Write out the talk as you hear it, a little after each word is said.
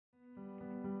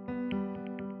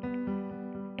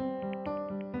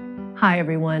Hi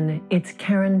everyone, it's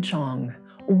Karen Chong.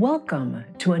 Welcome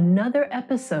to another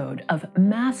episode of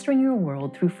Mastering Your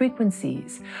World Through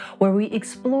Frequencies, where we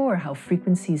explore how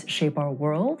frequencies shape our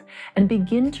world and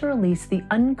begin to release the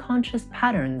unconscious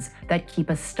patterns that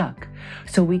keep us stuck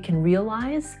so we can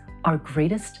realize our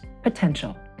greatest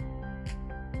potential.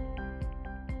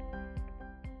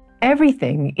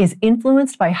 Everything is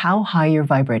influenced by how high you're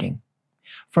vibrating.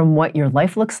 From what your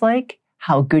life looks like,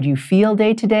 how good you feel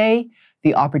day to day,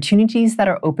 the opportunities that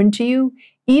are open to you,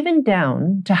 even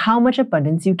down to how much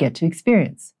abundance you get to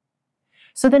experience.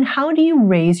 So then how do you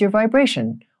raise your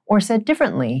vibration, or said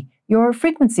differently, your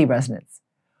frequency resonance?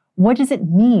 What does it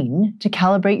mean to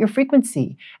calibrate your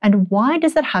frequency, and why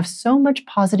does that have so much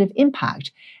positive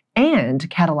impact and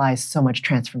catalyze so much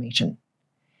transformation?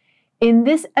 In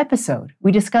this episode,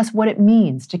 we discuss what it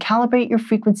means to calibrate your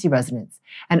frequency resonance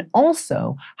and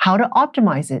also how to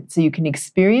optimize it so you can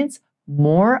experience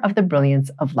more of the brilliance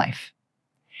of life.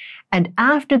 And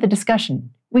after the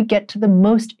discussion, we get to the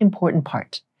most important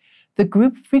part. The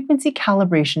group frequency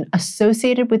calibration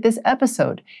associated with this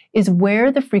episode is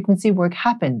where the frequency work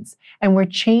happens and where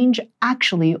change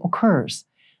actually occurs.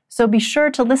 So be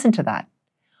sure to listen to that.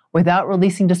 Without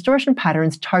releasing distortion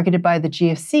patterns targeted by the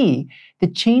GFC, the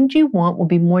change you want will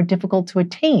be more difficult to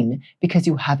attain because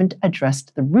you haven't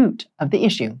addressed the root of the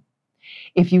issue.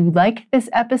 If you like this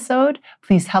episode,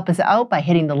 please help us out by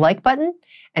hitting the like button.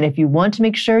 And if you want to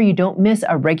make sure you don't miss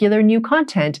our regular new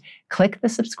content, click the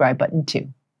subscribe button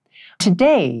too.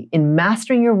 Today, in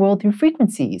Mastering Your World Through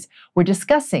Frequencies, we're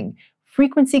discussing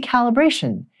frequency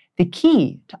calibration, the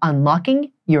key to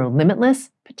unlocking your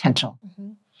limitless potential.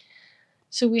 Mm-hmm.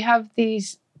 So we have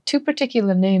these two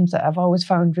particular names that I've always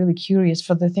found really curious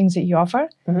for the things that you offer.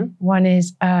 Mm-hmm. One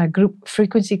is group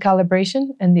frequency calibration,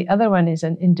 and the other one is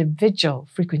an individual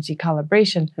frequency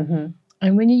calibration. Mm-hmm.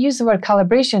 And when you use the word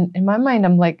calibration, in my mind,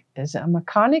 I'm like, is it a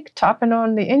mechanic tapping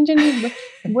on the engine?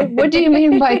 What do you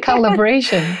mean by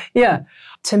calibration? Yeah.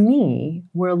 To me,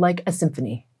 we're like a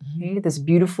symphony. Okay? This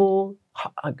beautiful,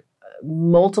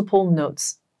 multiple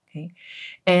notes. Okay?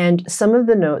 And some of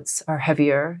the notes are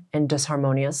heavier and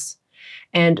disharmonious.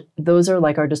 And those are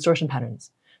like our distortion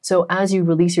patterns. So as you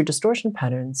release your distortion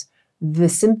patterns, the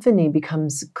symphony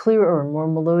becomes clearer, more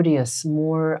melodious,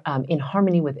 more in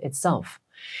harmony with itself.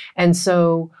 And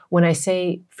so when I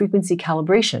say frequency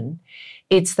calibration,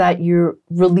 it's that you're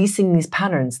releasing these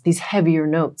patterns, these heavier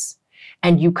notes,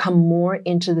 and you come more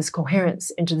into this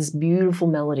coherence, into this beautiful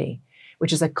melody,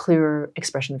 which is a clearer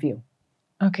expression of you.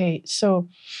 Okay, so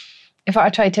if I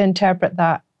try to interpret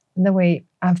that the way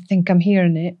I think I'm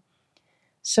hearing it,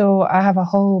 so I have a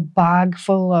whole bag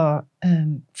full of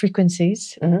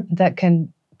frequencies mm-hmm. that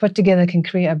can put together, can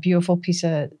create a beautiful piece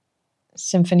of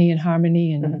symphony and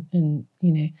harmony and, mm-hmm. and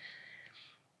you know.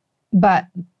 But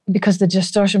because the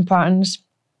distortion patterns,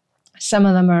 some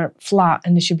of them are flat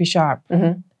and they should be sharp.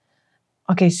 Mm-hmm.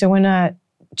 Okay, so when I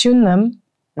tune them,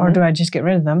 or mm-hmm. do I just get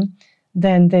rid of them,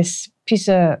 then this piece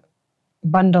of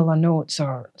bundle of notes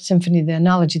or symphony, the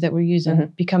analogy that we're using,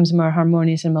 mm-hmm. becomes more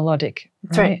harmonious and melodic.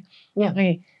 That's right. Yeah.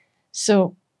 Okay.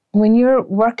 So when you're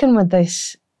working with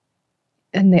this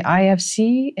in the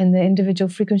IFC, in the individual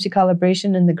frequency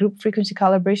calibration, and the group frequency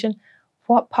calibration,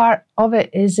 what part of it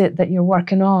is it that you're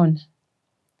working on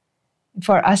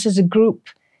for us as a group?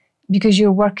 Because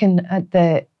you're working at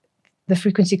the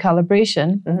frequency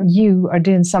calibration, mm-hmm. you are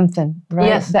doing something, right?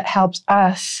 Yes. That helps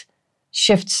us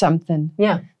shift something.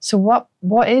 Yeah. So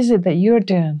what is it that you're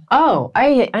doing? Oh,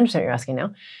 I understand what you're asking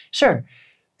now. Sure.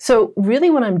 So really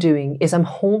what I'm doing is I'm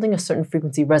holding a certain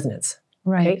frequency resonance.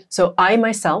 Right. Okay? So I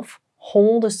myself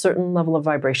hold a certain level of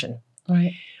vibration.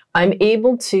 Right. I'm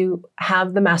able to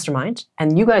have the mastermind,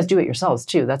 and you guys do it yourselves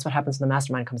too. That's what happens when the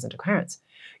mastermind comes into coherence.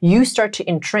 You start to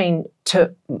entrain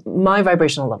to my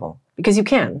vibrational level because you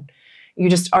can. You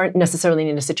just aren't necessarily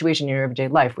in a situation in your everyday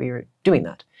life where you're doing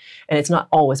that. And it's not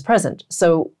always present.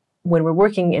 So when we're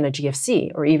working in a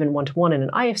GFC or even one-to-one in an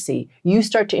IFC, you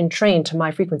start to entrain to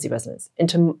my frequency resonance,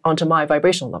 onto my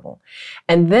vibrational level.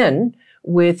 And then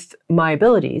with my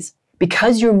abilities,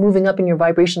 because you're moving up in your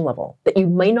vibration level that you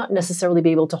may not necessarily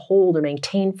be able to hold or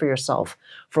maintain for yourself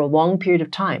for a long period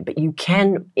of time, but you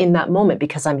can in that moment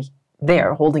because I'm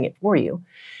there holding it for you,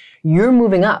 you're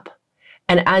moving up.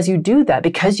 And as you do that,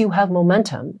 because you have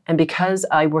momentum and because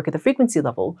I work at the frequency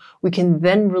level, we can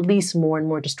then release more and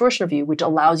more distortion of you, which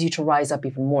allows you to rise up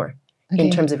even more in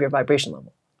terms of your vibration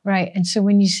level. Right. And so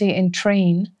when you say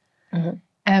entrain, mm-hmm.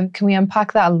 Can we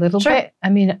unpack that a little Sure. bit? I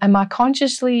mean, am I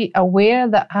consciously aware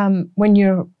that when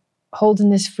you're holding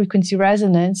this frequency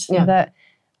resonance, that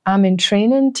I'm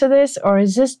entraining to this? Or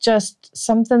is this just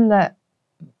something that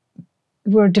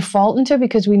we're defaulting to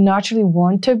because we naturally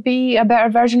want to be a better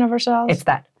version of ourselves? It's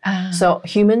that. So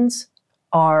humans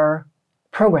are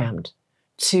programmed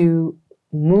to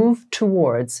move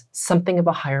towards something of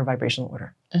a higher vibrational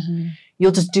order.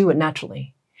 You'll just do it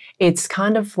naturally. It's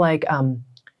kind of like,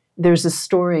 there's a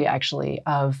story actually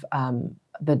of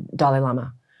the Dalai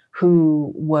Lama,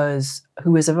 who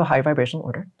is of a high vibrational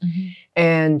order.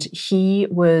 And he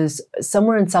was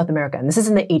somewhere in South America, and this is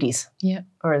in the 80s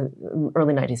or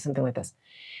early 90s, something like this.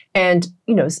 And,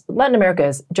 you know, Latin America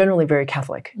is generally very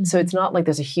Catholic. So it's not like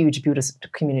there's a huge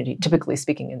Buddhist community, typically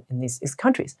speaking, in these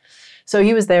countries. So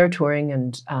he was there touring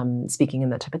and speaking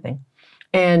and that type of thing.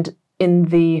 And in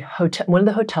the hotel, one of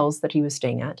the hotels that he was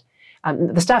staying at,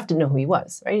 the staff didn't know who he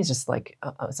was, right? He's just like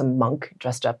some monk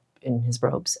dressed up in his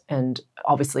robes and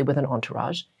obviously with an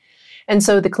entourage. And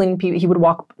so the cleaning people, he would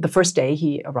walk, the first day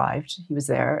he arrived, he was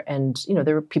there and, you know,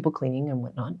 there were people cleaning and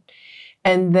whatnot.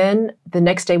 And then the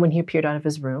next day when he appeared out of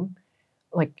his room,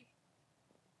 like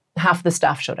half the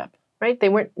staff showed up, right? They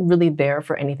weren't really there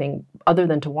for anything other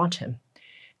than to watch him.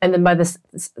 And then by the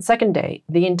second day,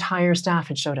 the entire staff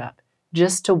had showed up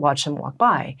just to watch him walk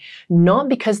by, not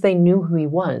because they knew who he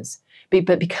was,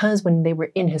 but because when they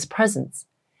were in his presence,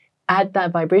 at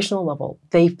that vibrational level,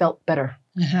 they felt better.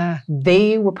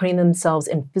 They were putting themselves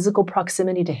in physical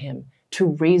proximity to him to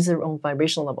raise their own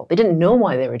vibrational level. They didn't know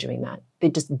why they were doing that. They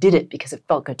just did it because it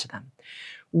felt good to them.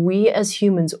 We as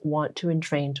humans want to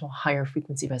entrain to a higher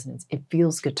frequency resonance. It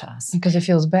feels good to us. Because it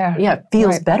feels better. Yeah, it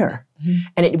feels better.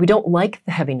 And we don't like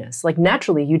the heaviness. Like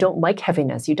naturally, you don't like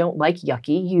heaviness. You don't like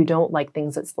yucky. You don't like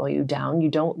things that slow you down. You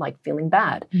don't like feeling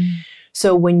bad.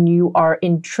 So when you are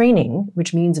in training,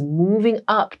 which means moving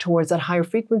up towards that higher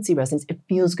frequency resonance, it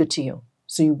feels good to you.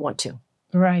 So you want to.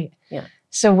 Right. Yeah.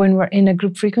 So when we're in a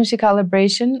group frequency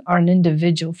calibration or an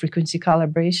individual frequency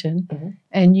calibration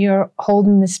and you're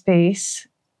holding the space,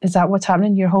 is that what's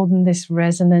happening? You're holding this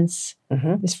resonance,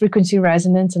 this frequency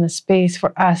resonance in a space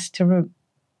for us to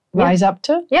rise up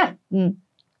to? Yeah. And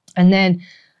then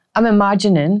I'm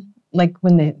imagining, like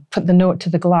when they put the note to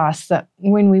the glass, that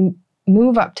when we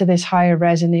move up to this higher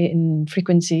resonating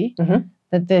frequency,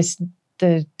 that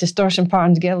the distortion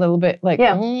patterns get a little bit like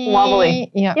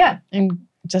wobbly. And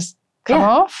just come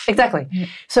off. Exactly.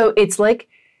 So it's like,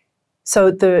 so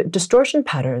the distortion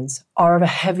patterns are of a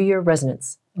heavier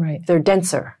resonance. Right. They're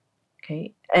denser.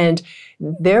 Okay. And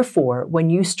therefore, when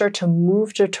you start to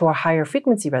move to a higher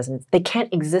frequency resonance, they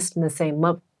can't exist in the same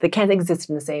level. They can't exist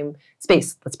in the same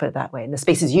space. Let's put it that way. And the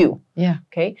space is you. Yeah.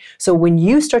 Okay. So when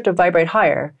you start to vibrate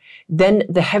higher, then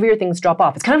the heavier things drop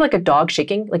off. It's kind of like a dog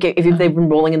shaking. Like if they've been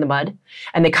rolling in the mud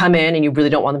and they come in and you really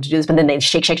don't want them to do this, but then they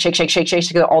shake,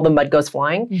 so all the mud goes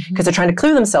flying because they're trying to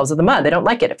clear themselves of the mud. They don't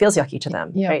like it. It feels yucky to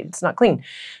them. Right? It's not clean.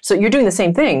 So you're doing the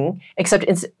same thing, except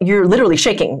you're literally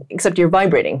shaking, except you're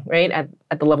vibrating, right?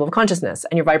 At the level of consciousness,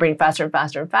 and you're vibrating faster and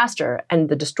faster and faster. And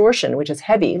the distortion, which is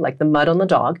heavy, like the mud on the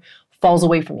dog, falls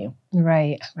away from you.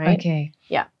 Right. Okay.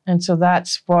 Yeah. And so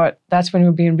that's when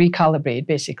we're being recalibrated,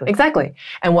 basically. Exactly.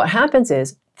 And what happens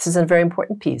is, this is a very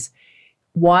important piece.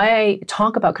 Why I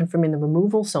talk about confirming the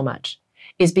removal so much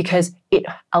is because it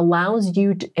allows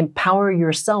you to empower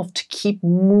yourself to keep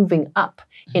moving up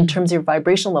in terms of your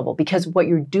vibrational level. Because what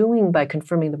you're doing by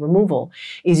confirming the removal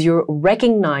is you're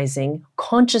recognizing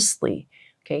consciously,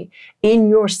 okay, in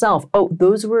yourself, oh,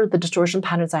 those were the distortion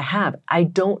patterns I have. I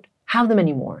don't have them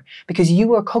anymore because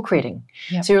you are co-creating.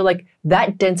 So you're like,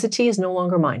 that density is no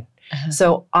longer mine.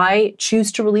 So I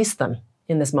choose to release them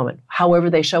in this moment, however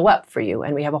they show up for you.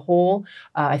 And we have a whole,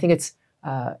 I think it's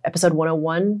episode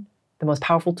 101, the most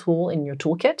powerful tool in your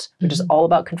toolkit, which is all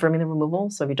about confirming the removal.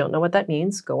 So if you don't know what that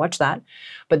means, go watch that.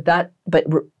 But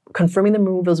confirming the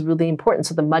removal is really important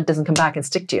so the mud doesn't come back and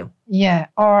stick to you. Yeah,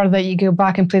 or that you go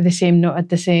back and play the same note at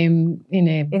the same,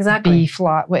 B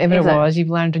flat, whatever it was, you've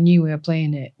learned a new way of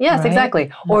playing it. Yes, right? exactly.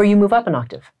 Or you move up an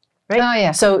octave, right? Oh,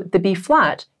 yeah. So the B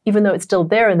flat, even though it's still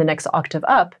there in the next octave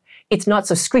up, it's not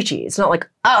so screechy. It's not like,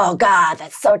 oh God,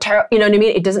 that's so terrible. You know what I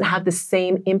mean? It doesn't have the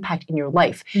same impact in your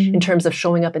life in terms of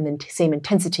showing up in the same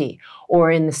intensity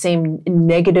or in the same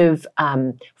negative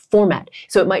format.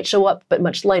 So it might show up, but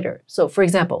much lighter. So for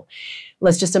example,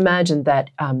 let's just imagine that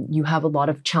you have a lot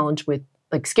of challenge with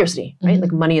like scarcity, right?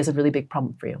 Like money is a really big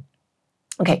problem for you.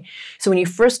 Okay, so when you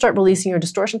first start releasing your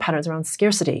distortion patterns around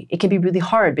scarcity, it can be really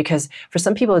hard because for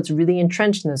some people it's really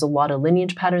entrenched and there's a lot of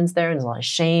lineage patterns there and there's a lot of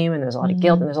shame and there's a lot of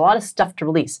guilt and there's a lot of stuff to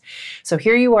release. So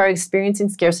here you are experiencing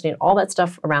scarcity and all that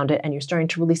stuff around it and you're starting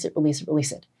to release it.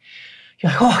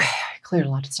 You're like, oh, okay, I cleared a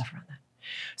lot of stuff around that.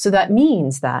 So that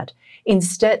means that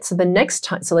instead, so the next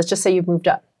time, so let's just say you've moved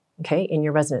up, okay, in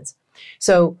your resonance.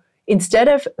 So instead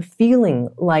of feeling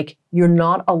like you're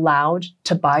not allowed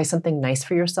to buy something nice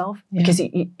for yourself, because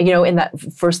you know, in that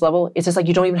first level, it's just like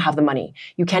you don't even have the money.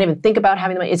 You can't even think about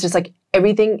having the money. It's just like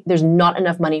everything, there's not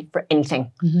enough money for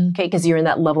anything, okay? Because you're in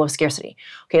that level of scarcity.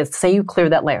 Okay, let's say you clear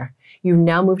that layer. You've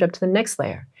now moved up to the next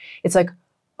layer. It's like,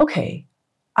 okay,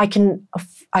 I can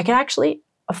actually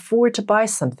afford to buy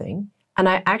something, and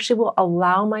I actually will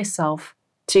allow myself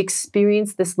to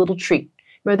experience this little treat.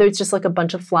 Whether it's just like a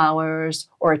bunch of flowers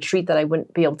or a treat that I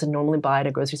wouldn't be able to normally buy at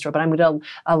a grocery store, but I'm going to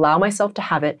allow myself to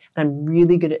have it, and I'm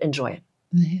really going to enjoy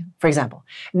it, for example.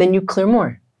 And then you clear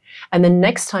more. And then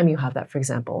next time you have that, for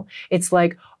example, it's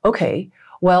like, okay,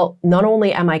 well, not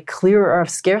only am I clearer of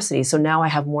scarcity, so now I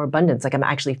have more abundance, like I'm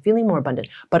actually feeling more abundant,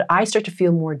 but I start to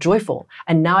feel more joyful.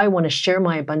 And now I want to share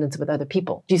my abundance with other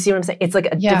people. Do you see what I'm saying? It's like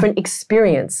a different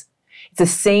experience. It's the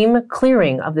same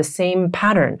clearing of the same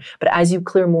pattern, but as you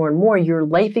clear more and more, your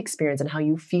life experience and how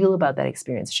you feel about that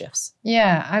experience shifts.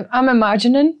 Yeah, I'm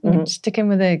imagining, sticking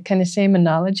with the kind of same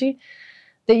analogy,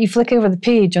 that you flick over the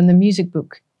page on the music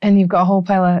book and you've got a whole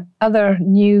pile of other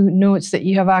new notes that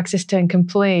you have access to and can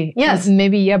play. Yes. And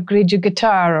maybe you upgrade your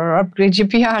guitar or upgrade your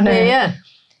piano. Yeah.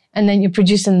 And then you're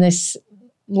producing this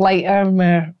lighter,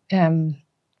 more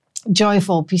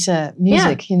joyful piece of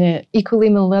music, you know, equally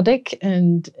melodic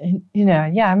and you know,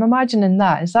 I'm imagining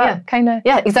that. Is that kind of...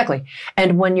 Yeah, exactly.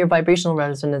 And when your vibrational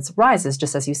resonance rises,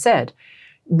 just as you said,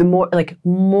 the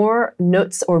more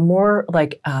notes or more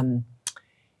like,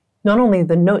 not only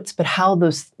the notes, but how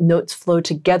those notes flow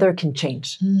together can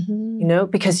change, you know,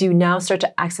 because you now start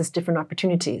to access different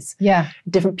opportunities. Yeah.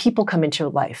 Different people come into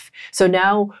your life. So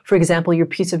now, for example, your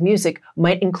piece of music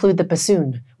might include the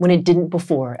bassoon when it didn't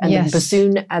before. And the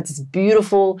bassoon adds this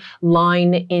beautiful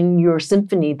line in your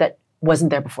symphony that wasn't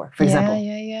there before, for example.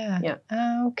 Yeah.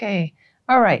 Okay.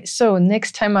 All right. So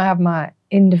next time I have my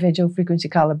individual frequency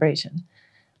calibration,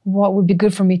 what would be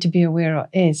good for me to be aware of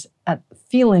is a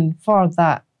feeling for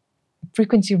that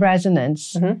frequency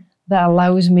resonance that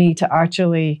allows me to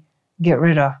actually get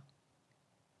rid of.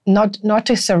 Not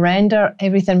to surrender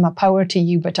everything, my power to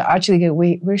you, but to actually go,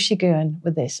 wait, where's she going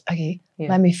with this? Okay,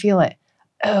 let me feel it.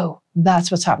 Oh,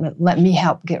 that's what's happening. Let me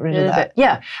help get rid of that.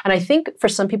 Yeah. And I think for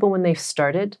some people when they've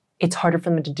started, it's harder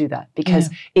for them to do that because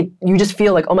you just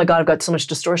feel like, oh my God, I've got so much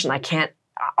distortion.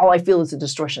 All I feel is a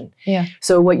distortion. Yeah.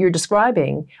 So what you're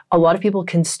describing, a lot of people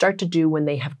can start to do when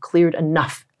they have cleared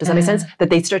enough. Does that make sense? That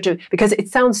they start to, because it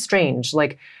sounds strange,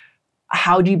 like,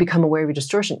 how do you become aware of your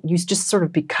distortion? You just sort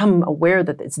of become aware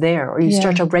that it's there, or you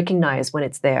start to recognize when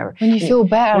it's there. When you feel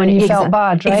better, when you felt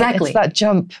bad, right? Exactly. It's that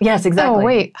jump. Yes, exactly. Oh,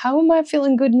 wait, how am I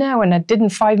feeling good now and I didn't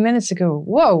 5 minutes ago?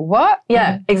 Whoa, what?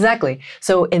 Yeah, exactly.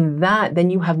 So in that, then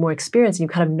you have more experience and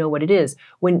you kind of know what it is.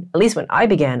 At least when I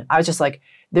began, I was just like,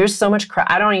 there's so much crap.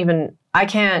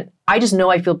 I just know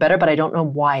I feel better, but I don't know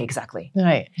why exactly.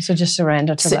 Right. So just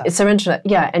surrender to that. Surrender to that.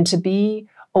 Yeah. And to be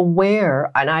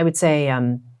aware, and I would say,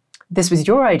 this was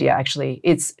your idea, actually.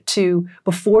 It's to,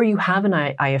 before you have an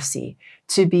IFC,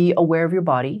 to be aware of your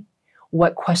body,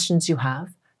 what questions you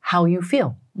have, how you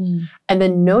feel. And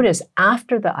then notice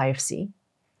after the IFC,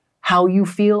 how you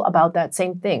feel about that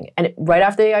same thing. And right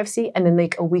after the IFC, and then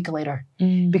like a week later,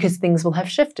 because things will have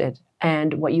shifted.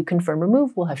 And what you confirm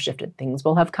remove will have shifted. Things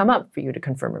will have come up for you to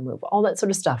confirm remove, all that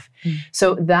sort of stuff.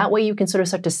 So that way you can sort of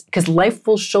start to, because life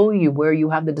will show you where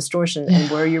you have the distortion and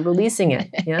where you're releasing it.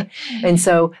 Yeah. And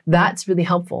so that's really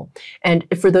helpful. And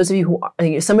for those of you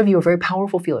who some of you are very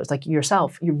powerful feelers, like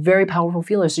yourself, you're very powerful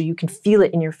feelers, so you can feel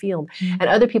it in your field. And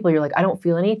other people, you're like, I don't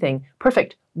feel anything.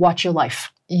 Perfect. Watch your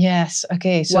life. Yes.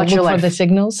 Okay. So watch look for the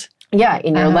signals. Yeah.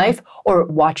 In your life, or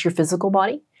watch your physical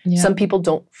body. Yeah. Some people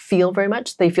don't feel very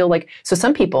much. They feel like, so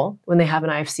some people, when they have an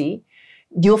IFC,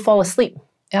 you'll fall asleep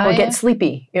or get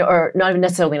sleepy, or not even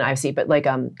necessarily an IFC, but like,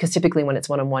 because typically when it's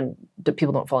one-on-one,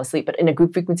 people don't fall asleep. But in a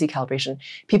group frequency calibration,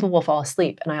 people will fall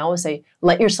asleep. And I always say,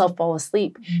 let yourself fall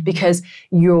asleep, because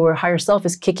your higher self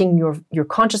is kicking your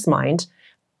conscious mind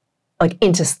like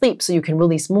into sleep so you can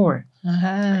release more.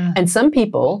 And some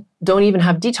people don't even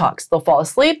have detox. They'll fall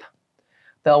asleep,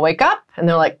 they'll wake up, and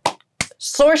they're like,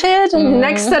 sorted,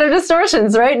 next set of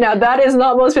distortions, right? Now, that is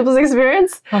not most people's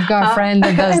experience. I've got a friend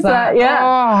that does that.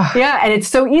 Yeah, and it's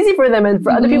so easy for them. And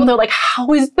for other people, they're like,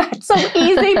 how is that so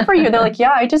easy for you? They're like,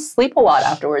 yeah, I just sleep a lot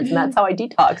afterwards, and that's how I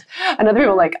detox. And other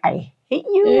people are like, I hate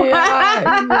you,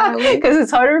 because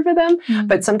it's harder for them.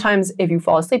 But sometimes if you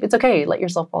fall asleep, it's okay. Let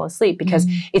yourself fall asleep, because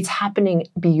it's happening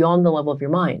beyond the level of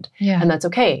your mind. And that's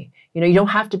okay. You don't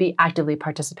have to be actively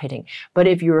participating. But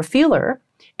if you're a feeler,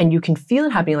 and you can feel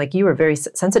it happening, like you are very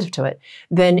sensitive to it,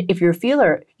 then if you're a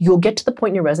feeler, you'll get to the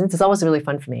point in your resonance. It's always really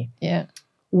fun for me. Yeah.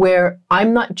 Where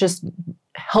I'm not just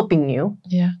helping you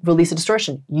release a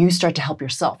distortion. You start to help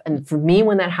yourself. And for me,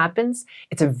 when that happens,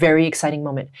 it's a very exciting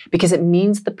moment because it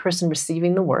means the person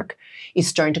receiving the work is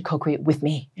starting to co-create with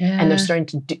me. And they're starting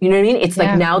to do, you know what I mean? It's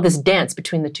like now this dance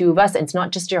between the two of us. And it's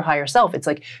not just your higher self. It's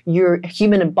like your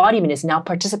human embodiment is now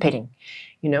participating,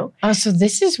 you know? Oh, so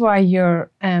this is why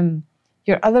your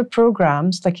other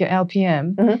programs, like your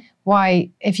LPM, why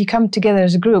if you come together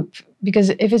as a group, because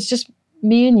if it's just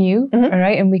me and you, all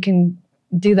right, and we can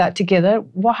do that together,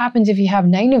 what happens if you have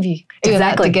 9 of you doing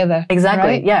that together? Exactly.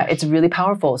 Right? Yeah, it's really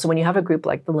powerful. So when you have a group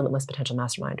like the Limitless Potential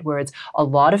Mastermind, where it's a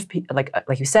lot of people,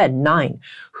 like you said, 9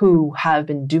 who have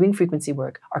been doing frequency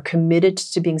work, are committed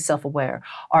to being self-aware,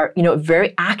 are, you know,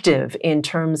 very active in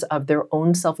terms of their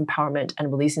own self-empowerment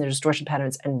and releasing their distortion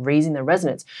patterns and raising their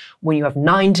resonance. When you have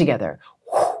 9 together,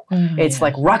 it's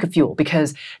like rocket fuel,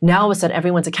 because now all of a sudden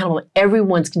everyone's accountable,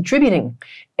 everyone's contributing,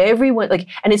 everyone, like,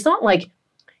 and it's not like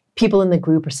people in the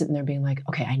group are sitting there being like,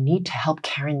 okay, I need to help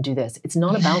Karen do this. It's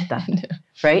not about that,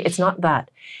 right? It's not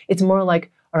that. It's more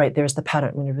like, all right, there's the pattern,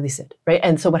 I'm going to release it, right?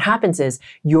 And so what happens is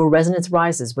your resonance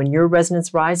rises. When your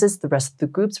resonance rises, the rest of the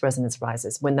group's resonance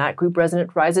rises. When that group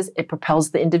resonance rises, it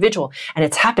propels the individual. And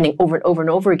it's happening over and over and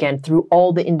over again through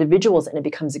all the individuals, and it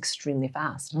becomes extremely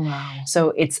fast. Wow. So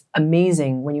it's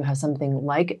amazing when you have something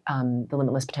like the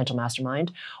Limitless Potential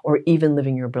Mastermind, or even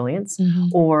Living Your Brilliance,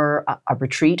 or a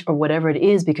retreat, or whatever it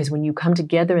is, because when you come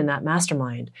together in that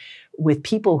mastermind with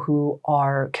people who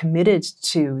are committed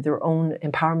to their own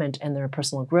empowerment and their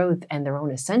personal growth and their own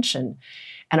ascension,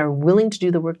 and are willing to do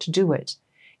the work to do it,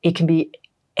 it can be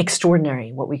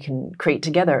extraordinary what we can create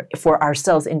together for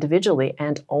ourselves individually,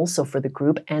 and also for the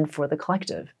group and for the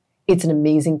collective. It's an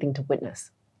amazing thing to witness.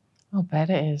 I'll bet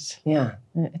it is. Yeah.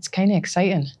 It's kind of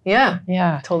exciting. Yeah.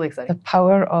 Yeah. Totally exciting. The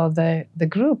power of the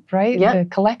group, right? Yeah. The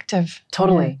collective.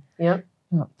 Totally. Yeah.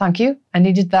 Well, thank you. I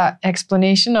needed that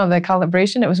explanation of the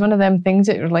calibration. It was one of them things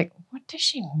that you're like, what does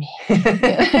she mean?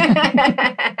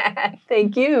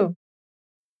 Thank you.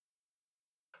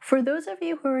 For those of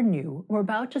you who are new, we're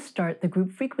about to start the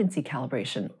group frequency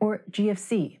calibration, or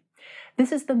GFC.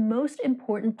 This is the most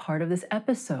important part of this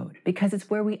episode because it's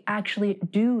where we actually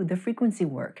do the frequency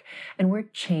work and where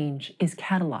change is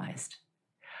catalyzed.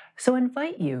 So I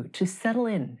invite you to settle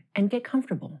in and get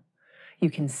comfortable. You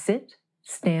can sit,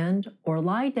 stand, or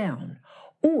lie down,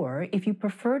 or if you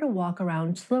prefer to walk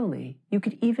around slowly, you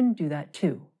could even do that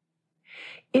too.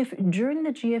 If during the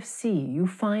GFC you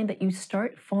find that you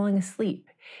start falling asleep,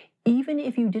 even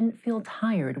if you didn't feel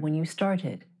tired when you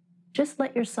started, just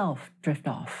let yourself drift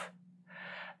off.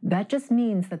 That just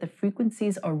means that the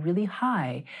frequencies are really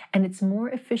high and it's more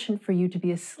efficient for you to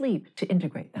be asleep to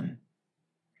integrate them.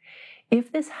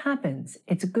 If this happens,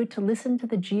 it's good to listen to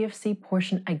the GFC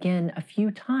portion again a few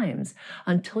times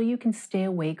until you can stay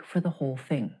awake for the whole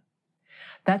thing.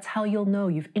 That's how you'll know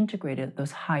you've integrated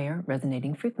those higher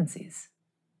resonating frequencies.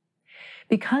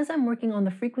 Because I'm working on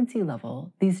the frequency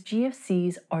level, these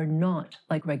GFCs are not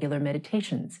like regular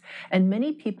meditations, and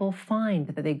many people find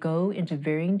that they go into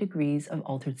varying degrees of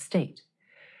altered state.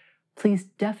 Please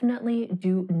definitely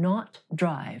do not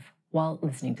drive while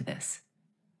listening to this.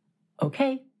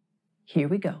 Okay. Here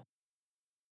we go.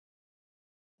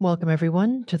 Welcome,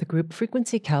 everyone, to the group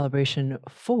frequency calibration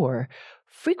for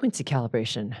frequency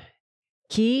calibration,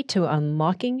 key to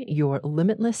unlocking your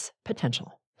limitless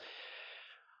potential.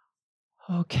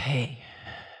 Okay,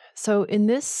 so in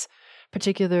this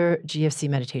particular GFC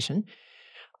meditation,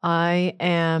 I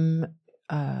am,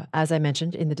 as I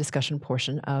mentioned in the discussion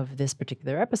portion of this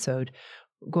particular episode,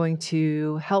 going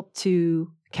to help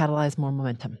to catalyze more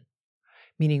momentum,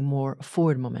 meaning more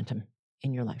forward momentum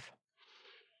in your life.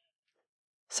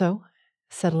 So,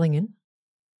 settling in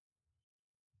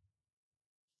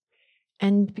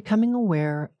and becoming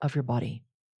aware of your body.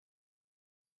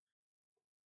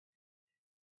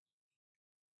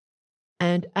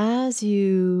 And as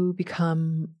you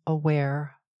become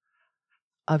aware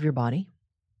of your body,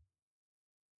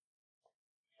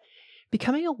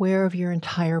 becoming aware of your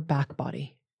entire back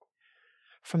body,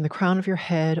 from the crown of your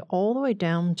head all the way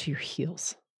down to your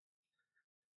heels.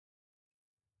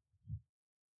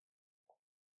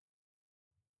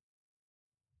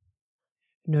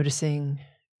 Noticing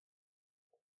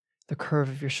the curve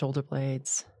of your shoulder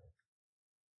blades,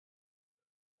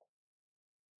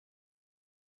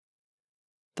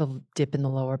 the dip in the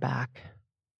lower back,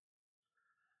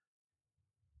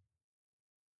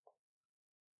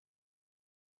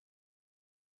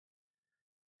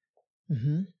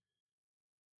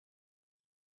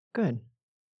 Good.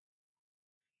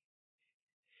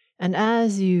 And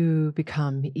as you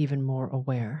become even more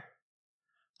aware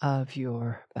of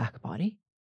your back body,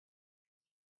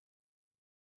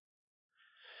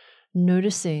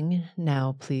 Noticing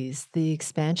now, please, the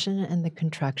expansion and the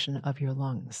contraction of your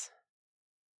lungs,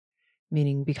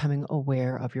 meaning becoming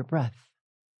aware of your breath.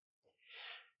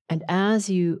 And as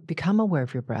you become aware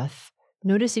of your breath,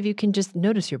 notice if you can just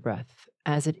notice your breath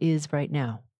as it is right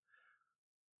now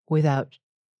without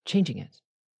changing it.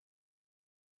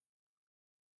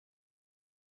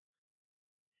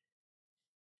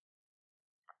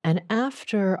 And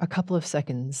after a couple of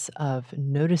seconds of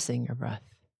noticing your breath,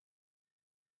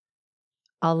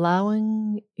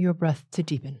 allowing your breath to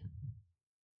deepen,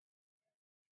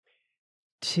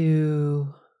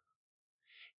 to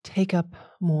take up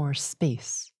more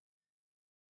space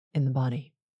in the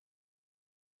body,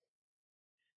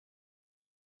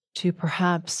 to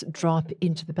perhaps drop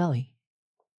into the belly.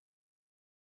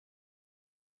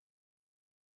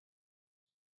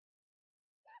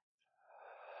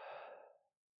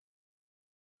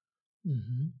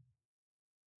 Mm-hmm.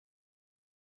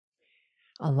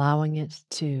 Allowing it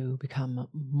to become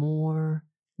more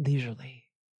leisurely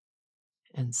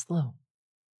and slow.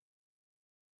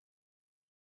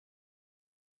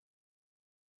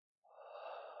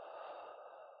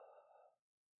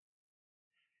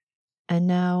 And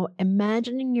now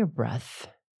imagining your breath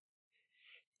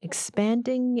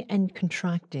expanding and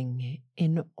contracting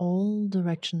in all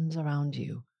directions around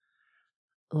you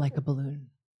like a balloon.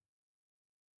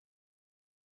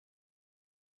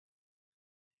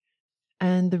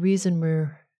 And the reason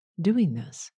we're doing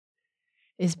this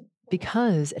is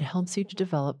because it helps you to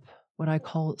develop what I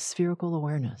call spherical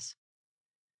awareness.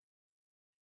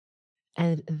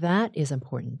 And that is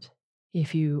important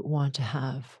if you want to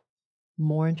have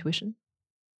more intuition,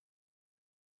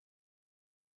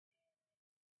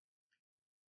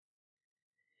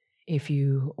 if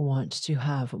you want to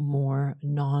have more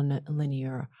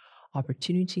non-linear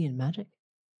opportunity and magic,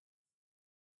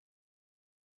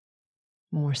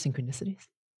 more synchronicities.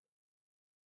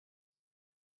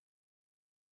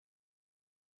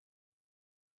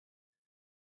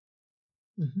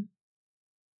 Mm-hmm.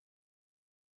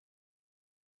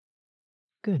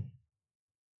 Good.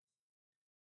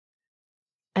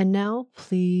 And now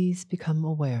please become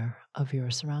aware of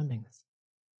your surroundings.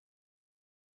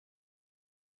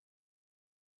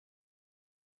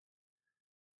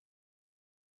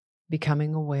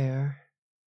 Becoming aware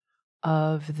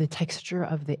of the texture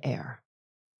of the air.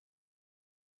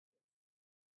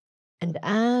 And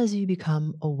as you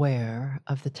become aware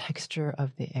of the texture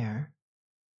of the air,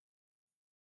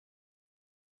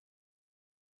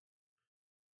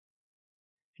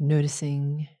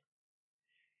 noticing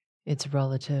its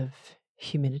relative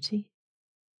humidity,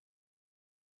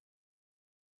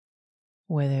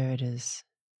 whether it is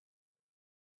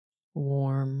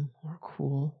warm or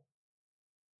cool,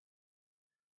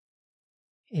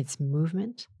 its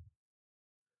movement,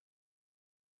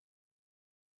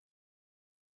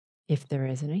 if there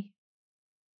is any,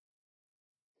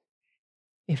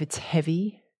 if it's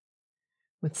heavy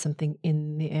with something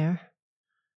in the air,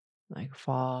 like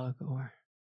fog or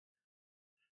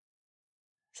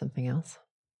something else.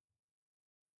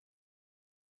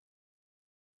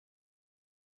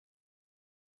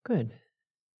 Good.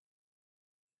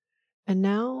 And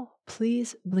now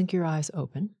please blink your eyes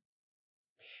open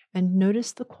and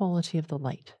notice the quality of the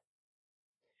light,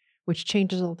 which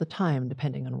changes all the time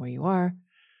depending on where you are,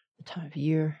 the time of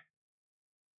year,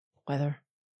 weather.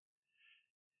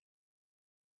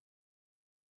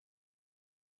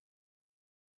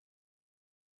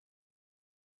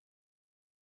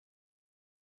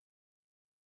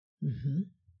 Mm-hmm.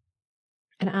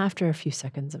 And after a few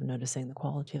seconds of noticing the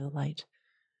quality of the light,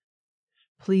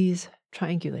 please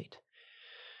triangulate.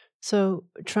 So,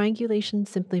 triangulation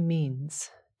simply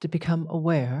means to become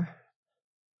aware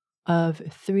of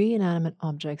 3 inanimate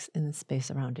objects in the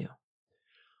space around you.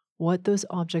 What those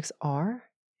objects are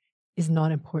is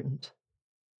not important.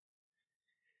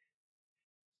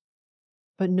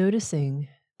 But noticing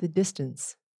the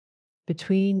distance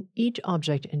between each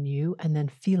object and you, and then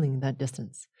feeling that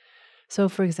distance. So,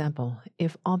 for example,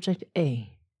 if object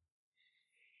A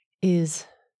is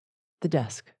the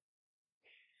desk,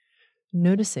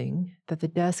 noticing that the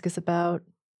desk is about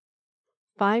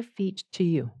 5 feet to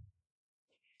you,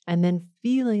 and then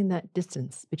feeling that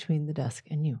distance between the desk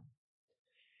and you.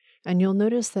 And you'll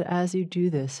notice that as you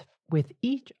do this with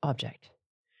each object,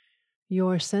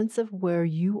 your sense of where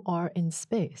you are in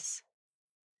space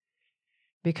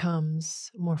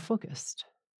becomes more focused,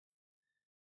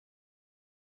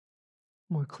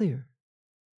 more clear,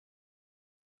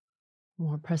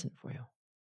 more present for you.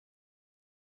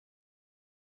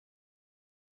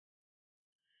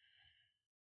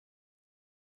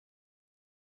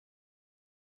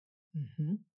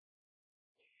 Mm-hmm.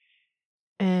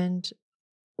 And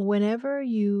whenever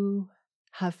you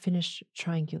have finished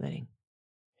triangulating,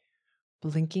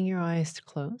 blinking your eyes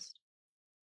closed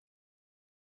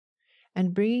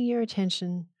and bringing your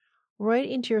attention right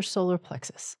into your solar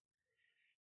plexus,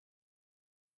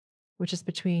 which is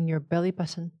between your belly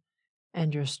button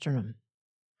and your sternum.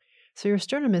 So your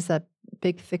sternum is that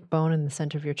big, thick bone in the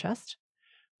center of your chest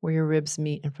where your ribs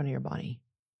meet in front of your body.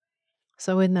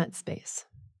 So in that space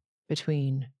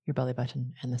between your belly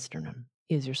button and the sternum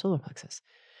is your solar plexus.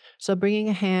 So bringing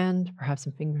a hand, perhaps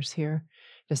some fingers here,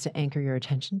 just to anchor your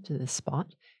attention to this spot,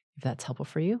 if that's helpful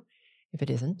for you. If it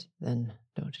isn't, then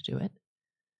don't do it.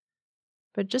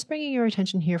 But just bringing your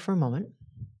attention here for a moment,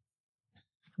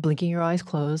 blinking your eyes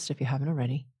closed if you haven't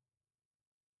already.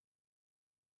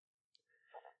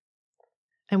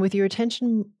 And with your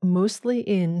attention mostly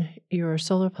in your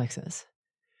solar plexus,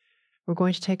 we're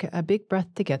going to take a big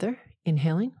breath together,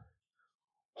 inhaling,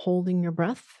 holding your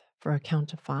breath for a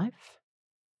count of 5.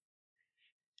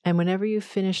 And whenever you've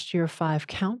finished your 5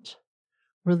 count,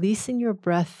 releasing your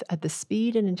breath at the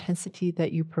speed and intensity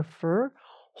that you prefer,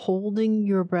 holding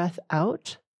your breath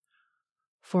out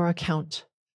for a count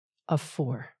of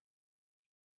 4.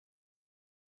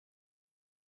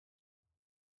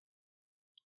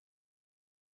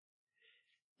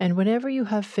 And whenever you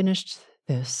have finished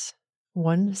this,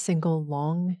 one single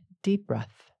long, deep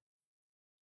breath,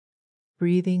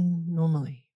 breathing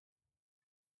normally.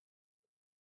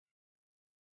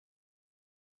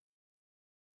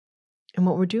 And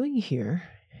what we're doing here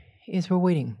is we're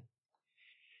waiting.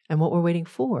 And what we're waiting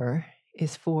for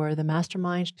is for the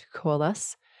mastermind to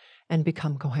coalesce and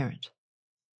become coherent.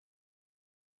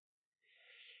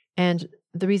 And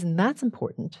the reason that's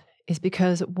important is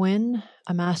because when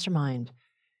a mastermind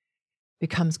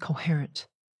becomes coherent,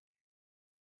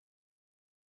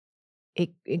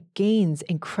 it gains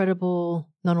incredible,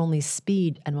 not only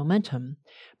speed and momentum,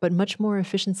 but much more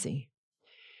efficiency.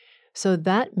 So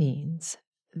that means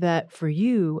that for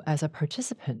you as a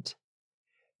participant,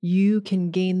 you can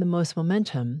gain the most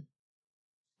momentum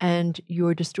and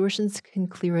your distortions can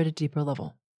clear at a deeper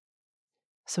level.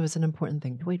 So it's an important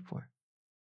thing to wait for.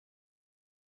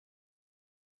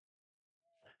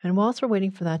 And whilst we're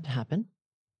waiting for that to happen,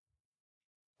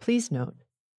 please note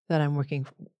that I'm working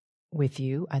with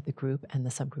you at the group and the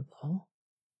subgroup level,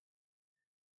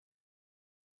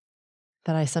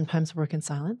 that I sometimes work in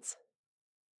silence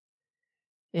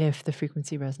if the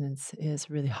frequency resonance is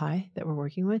really high that we're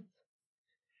working with.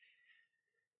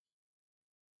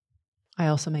 I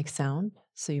also make sound,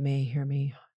 so you may hear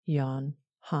me yawn,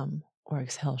 hum, or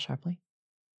exhale sharply.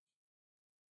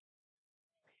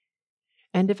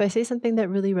 And if I say something that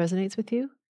really resonates with you,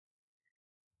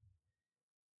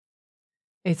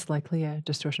 it's likely a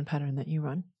distortion pattern that you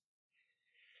run.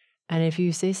 And if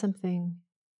you say something,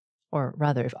 or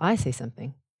rather, if I say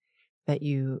something that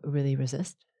you really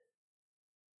resist,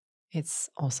 it's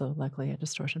also likely a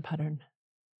distortion pattern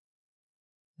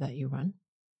that you run.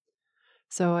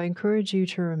 So I encourage you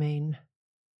to remain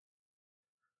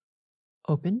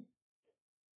open,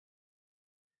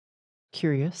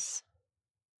 curious,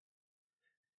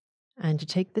 and to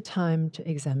take the time to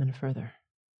examine further.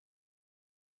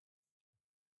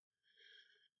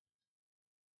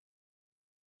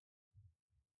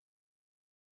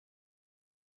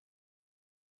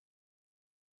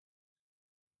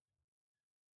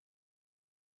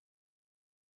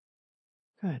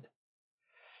 Good.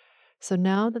 So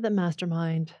now that the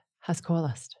mastermind has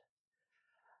coalesced,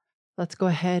 let's go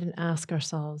ahead and ask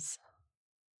ourselves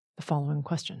the following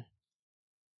question.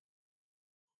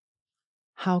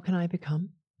 How can I become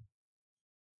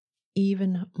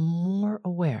even more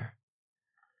aware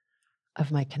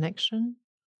of my connection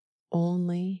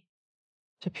only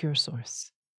to pure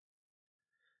source?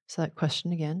 So that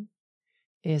question again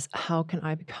is, how can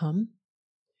I become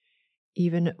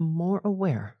even more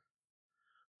aware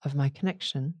of my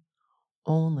connection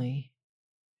only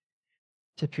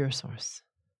to pure source?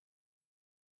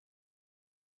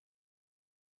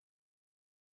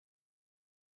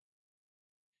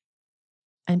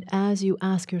 And as you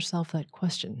ask yourself that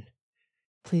question,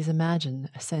 please imagine,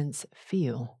 sense,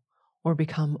 feel, or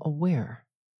become aware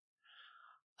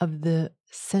of the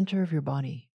center of your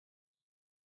body.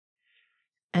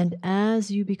 And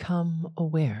as you become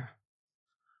aware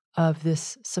of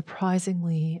this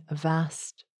surprisingly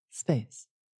vast space,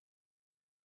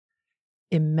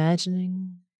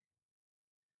 imagining,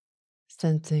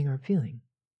 sensing, or feeling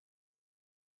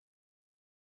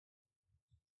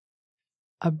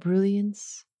a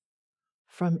brilliance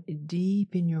from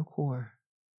deep in your core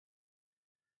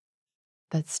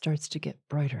that starts to get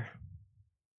brighter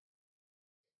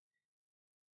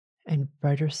and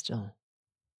brighter still.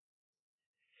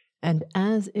 And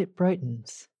as it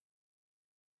brightens,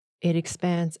 it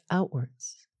expands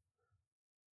outwards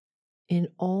in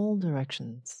all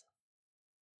directions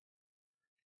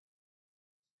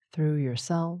through your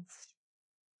cells,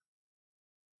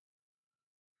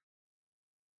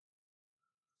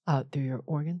 out through your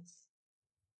organs,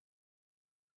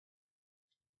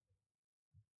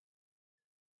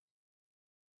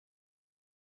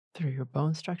 through your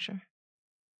bone structure,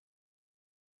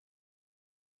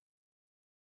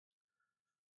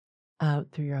 out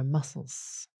through your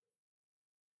muscles,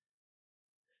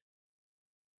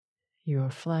 your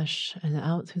flesh, and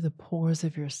out through the pores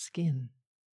of your skin,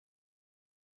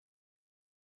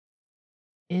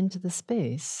 into the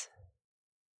space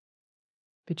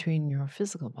between your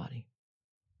physical body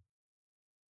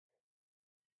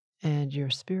and your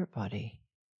spirit body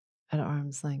at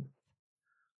arm's length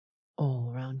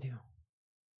all around you.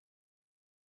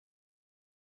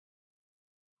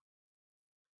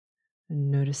 And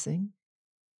noticing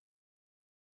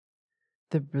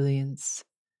the brilliance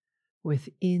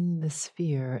within the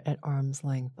sphere at arm's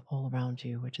length all around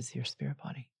you, which is your spirit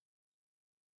body.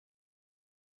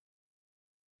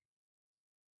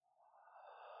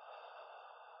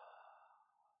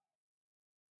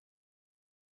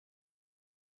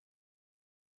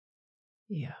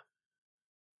 Yeah.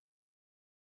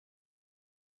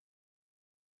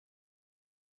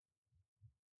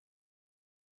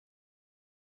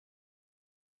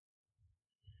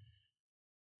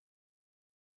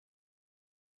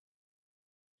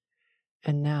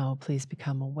 And now please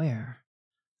become aware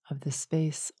of the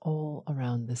space all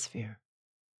around the sphere.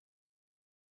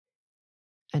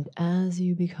 And as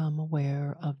you become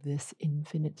aware of this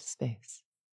infinite space,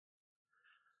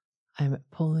 I'm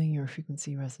pulling your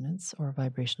frequency resonance or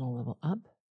vibrational level up,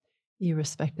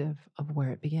 irrespective of where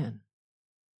it began.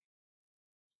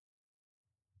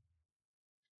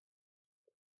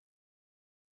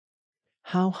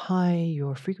 How high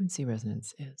your frequency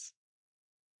resonance is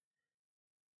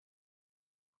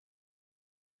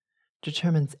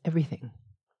determines everything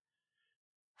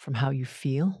from how you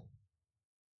feel,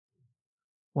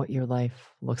 what your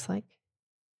life looks like,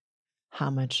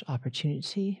 how much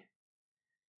opportunity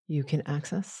you can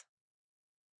access,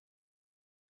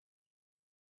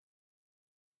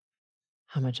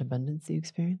 how much abundance you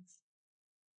experience.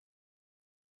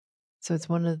 So it's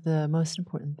one of the most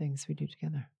important things we do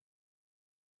together.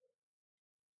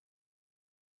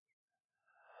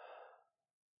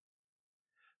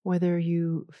 Whether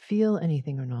you feel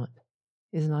anything or not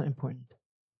is not important.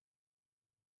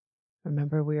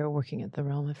 Remember, we are working at the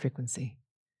realm of frequency.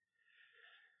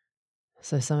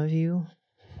 So some of you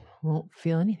won't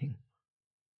feel anything,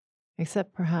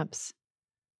 except perhaps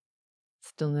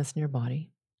stillness in your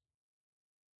body.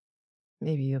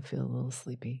 Maybe you'll feel a little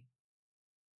sleepy.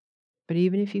 But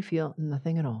even if you feel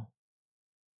nothing at all,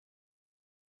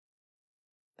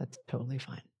 that's totally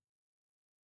fine.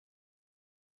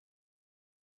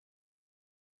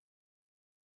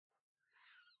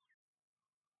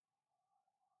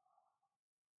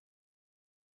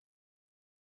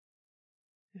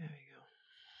 There we go.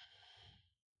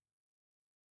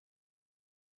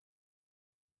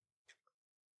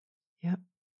 Yep.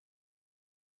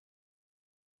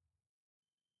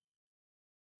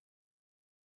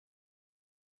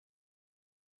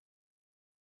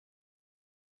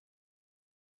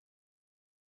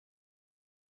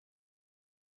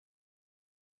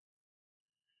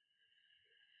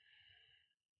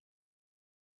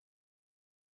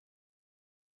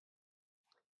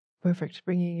 Perfect.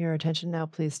 Bringing your attention now,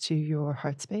 please, to your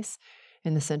heart space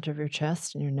in the center of your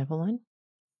chest and your navel line,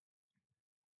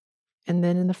 and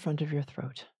then in the front of your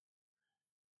throat.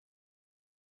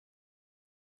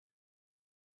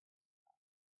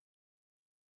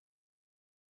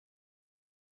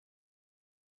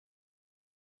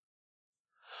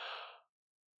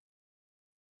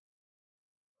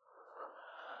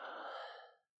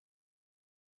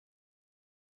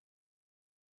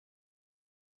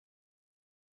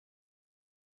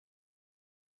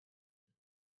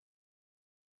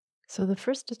 So the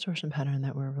first distortion pattern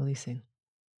that we're releasing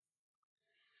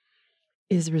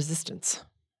is resistance.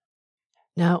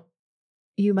 Now,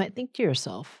 you might think to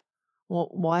yourself, well,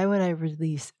 why would I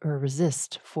release or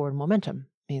resist forward momentum?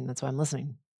 I mean, that's why I'm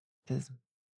listening to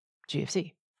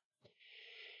GFC.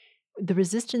 The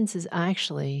resistance is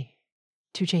actually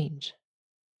to change.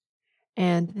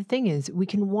 And the thing is, we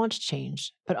can want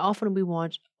change, but often we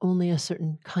want only a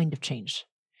certain kind of change.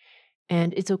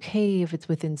 And it's okay if it's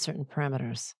within certain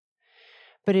parameters.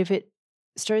 But if it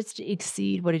starts to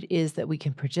exceed what it is that we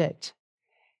can predict,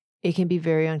 it can be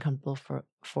very uncomfortable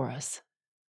for us.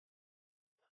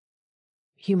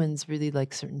 Humans really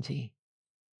like certainty.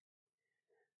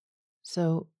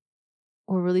 So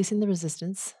we're releasing the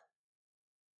resistance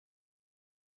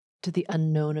to the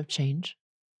unknown of change.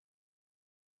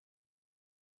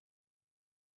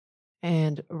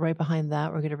 And right behind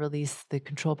that, we're going to release the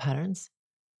control patterns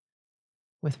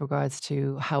with regards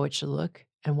to how it should look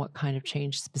and what kind of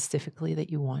change specifically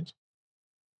that you want.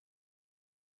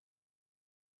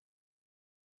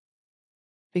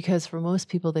 Because for most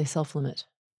people, they self-limit.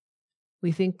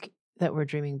 We think that we're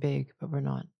dreaming big, but we're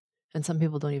not. And some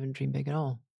people don't even dream big at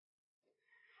all.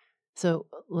 So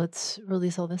let's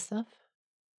release all this stuff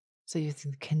so you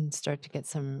can start to get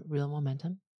some real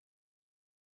momentum.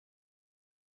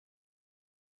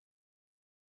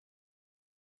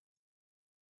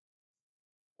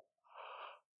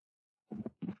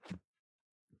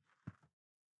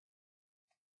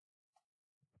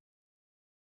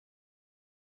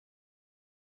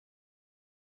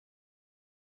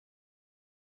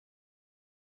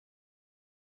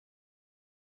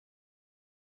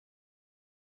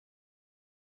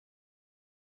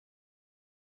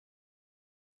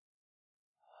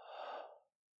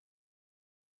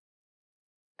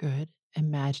 Good.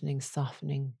 Imagining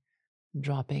softening,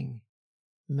 dropping,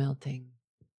 melting,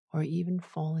 or even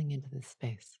falling into this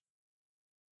space.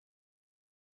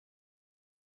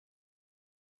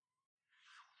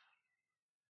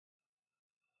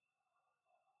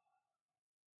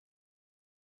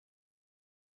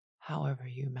 However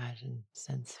you imagine,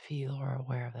 sense, feel, or are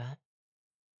aware of that.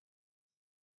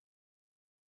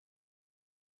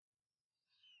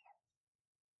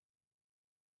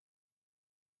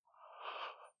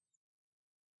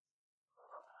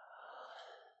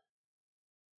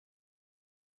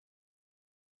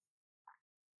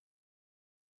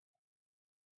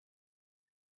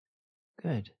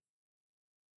 Good.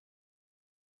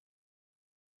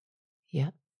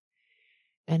 Yep.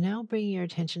 And now bring your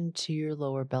attention to your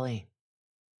lower belly,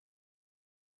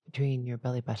 between your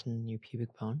belly button and your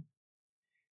pubic bone,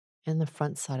 and the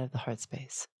front side of the heart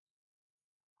space.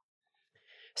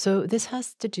 So this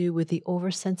has to do with the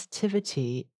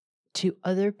oversensitivity to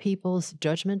other people's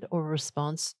judgment or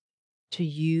response to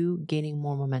you gaining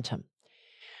more momentum.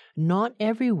 Not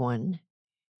everyone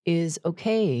is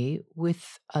okay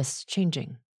with us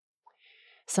changing.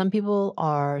 Some people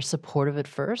are supportive at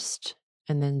first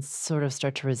and then sort of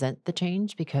start to resent the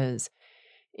change because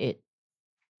it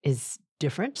is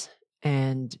different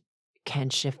and can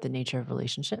shift the nature of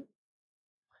relationship.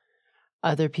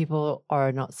 Other people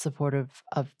are not supportive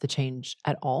of the change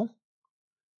at all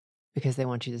because they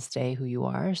want you to stay who you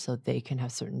are so they can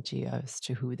have certainty as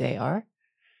to who they are.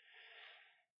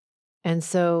 And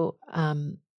so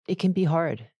it can be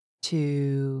hard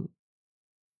to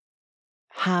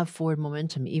have forward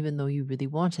momentum even though you really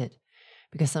want it,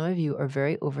 because some of you are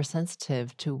very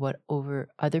oversensitive to what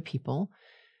other people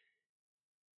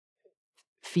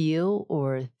feel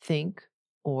or think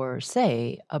or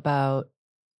say about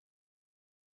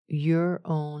your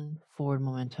own forward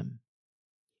momentum,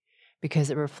 because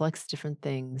it reflects different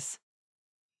things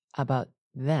about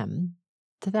them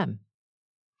to them.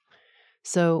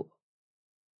 So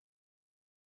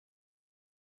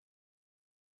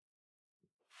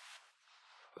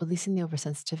releasing the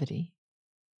oversensitivity,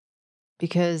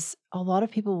 because a lot of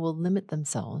people will limit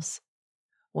themselves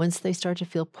once they start to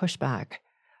feel pushback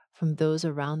from those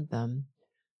around them,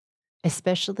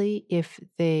 especially if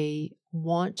they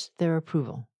want their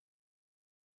approval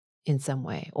in some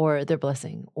way, or their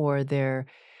blessing, or their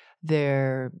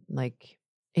like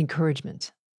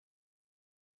encouragement.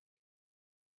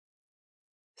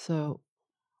 So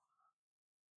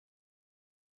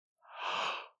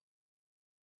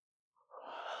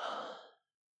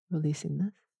releasing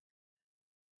this.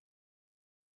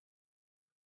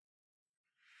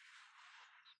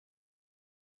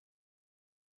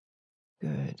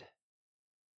 Good.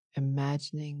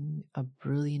 Imagining a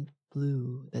brilliant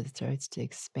blue that starts to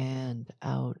expand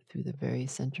out through the very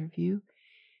center of you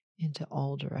into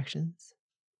all directions.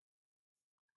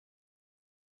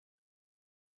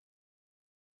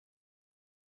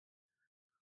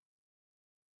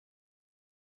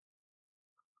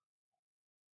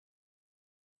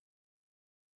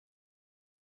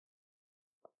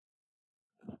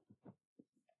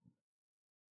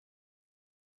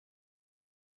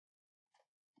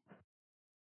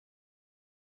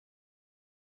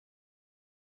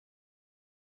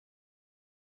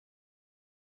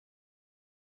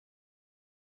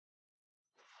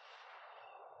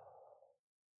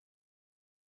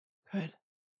 Good.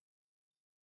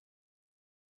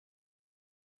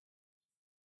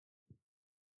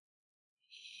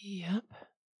 Yep.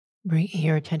 Bring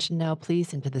your attention now,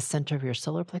 please, into the center of your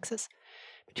solar plexus,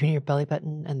 between your belly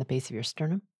button and the base of your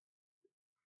sternum.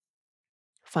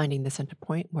 finding the center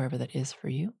point, wherever that is for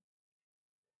you.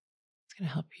 It's going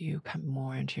to help you come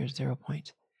more into your 0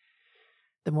 point.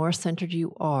 The more centered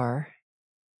you are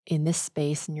in this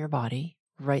space in your body,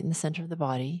 right in the center of the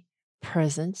body,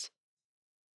 present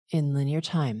in linear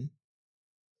time,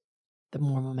 the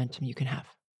more momentum you can have,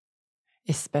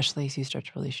 especially as you start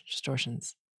to release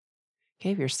distortions.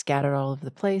 Okay, if you're scattered all over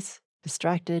the place,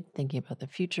 distracted, thinking about the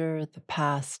future, the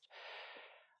past,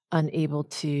 unable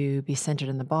to be centered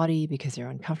in the body because you're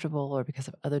uncomfortable or because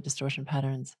of other distortion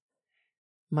patterns,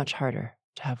 much harder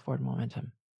to have forward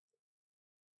momentum.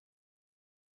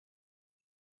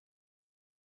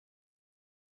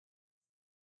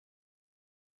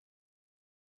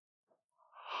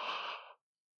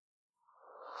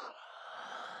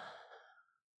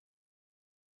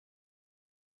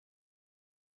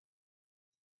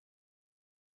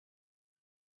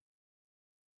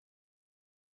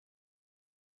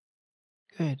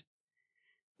 Good.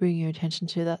 Bring your attention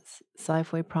to that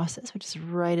xiphoid process, which is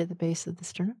right at the base of the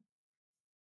sternum,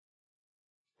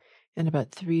 and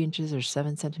about 3 inches or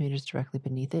 7 centimeters directly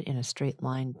beneath it in a straight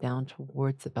line down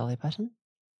towards the belly button,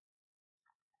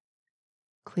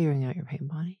 clearing out your pain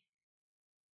body.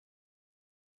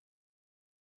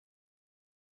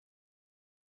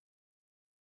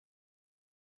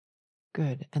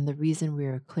 Good. And the reason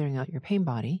we're clearing out your pain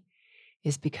body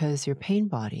is because your pain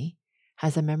body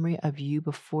has a memory of you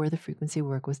before the frequency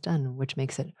work was done, which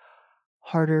makes it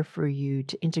harder for you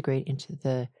to integrate into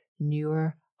the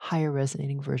newer, higher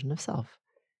resonating version of self.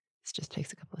 This just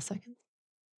takes a couple of seconds.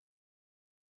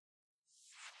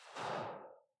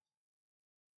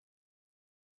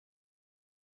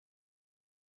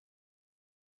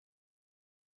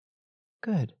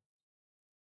 Good.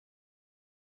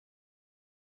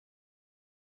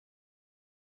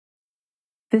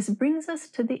 This brings us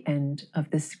to the end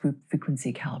of this group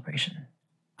frequency calibration.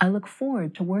 I look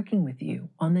forward to working with you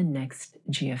on the next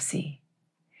GFC.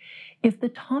 If the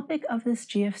topic of this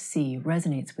GFC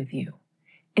resonates with you,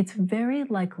 it's very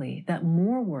likely that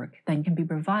more work than can be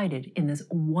provided in this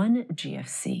one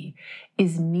GFC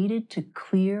is needed to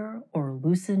clear or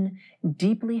loosen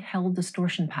deeply held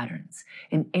distortion patterns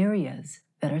in areas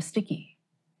that are sticky.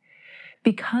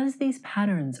 Because these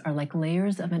patterns are like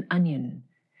layers of an onion,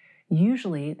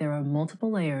 usually there are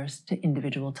multiple layers to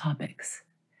individual topics.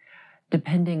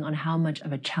 Depending on how much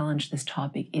of a challenge this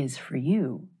topic is for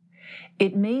you,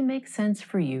 it may make sense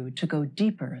for you to go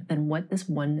deeper than what this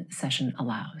one session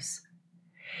allows.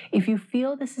 If you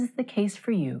feel this is the case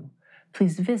for you,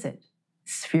 please visit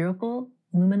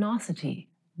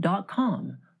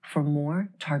sphericalluminosity.com for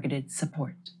more targeted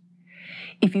support.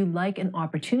 If you'd like an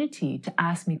opportunity to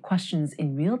ask me questions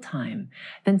in real time,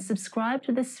 then subscribe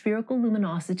to the Spherical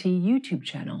Luminosity YouTube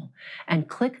channel and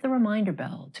click the reminder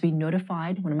bell to be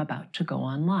notified when I'm about to go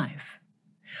on live.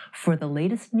 For the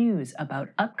latest news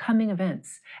about upcoming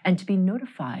events and to be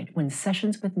notified when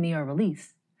sessions with me are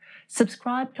released,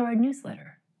 subscribe to our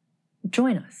newsletter.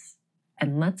 Join us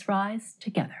and let's rise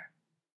together.